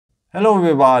Hello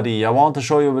everybody, I want to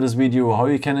show you with this video how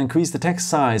you can increase the text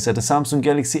size at the Samsung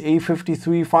Galaxy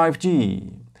A53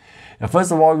 5G.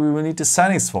 First of all, we will need the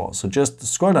settings for. So just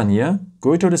scroll down here,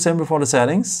 go to the symbol for the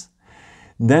settings.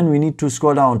 Then we need to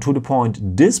scroll down to the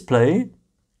point display.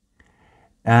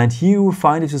 And here you will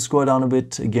find, if you scroll down a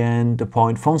bit again, the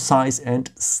point font size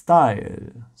and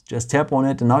style. Just tap on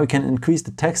it and now you can increase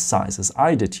the text size as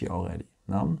I did here already.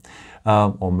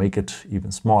 Or make it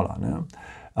even smaller.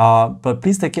 But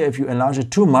please take care if you enlarge it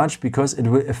too much, because it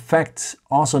will affect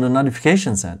also the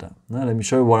notification center. Let me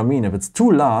show you what I mean. If it's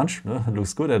too large, it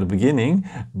looks good at the beginning,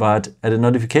 but at the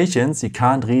notifications, you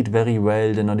can't read very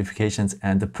well the notifications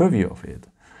and the preview of it.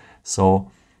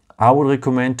 So I would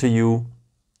recommend to you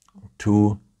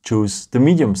to choose the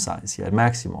medium size here at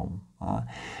maximum.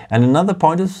 And another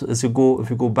point is, if you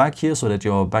go back here so that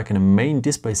you're back in the main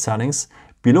display settings,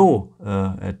 below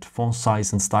at font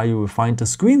size and style, you will find the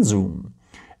screen zoom.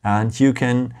 And you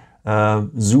can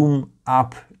zoom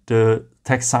up the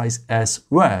text size as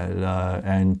well,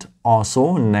 and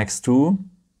also next to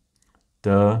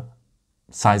the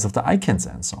size of the icons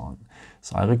and so on.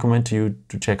 So I recommend to you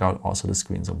to check out also the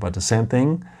screen zoom. But the same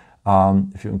thing,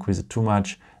 if you increase it too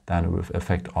much, then it will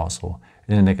affect also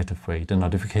in a negative way the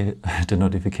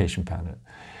notification panel.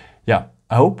 Yeah,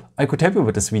 I hope I could help you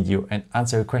with this video and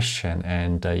answer your question.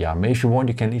 And yeah, maybe if you want,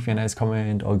 you can leave me a nice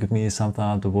comment or give me some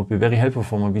thumbs up. That would be very helpful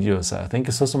for my videos. Thank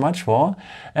you so much for.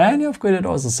 And I've created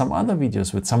also some other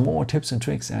videos with some more tips and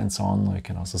tricks and so on. You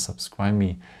can also subscribe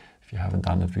me if you haven't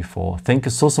done it before. Thank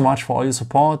you so much for all your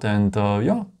support. And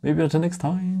yeah, maybe until next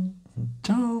time.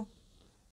 Ciao.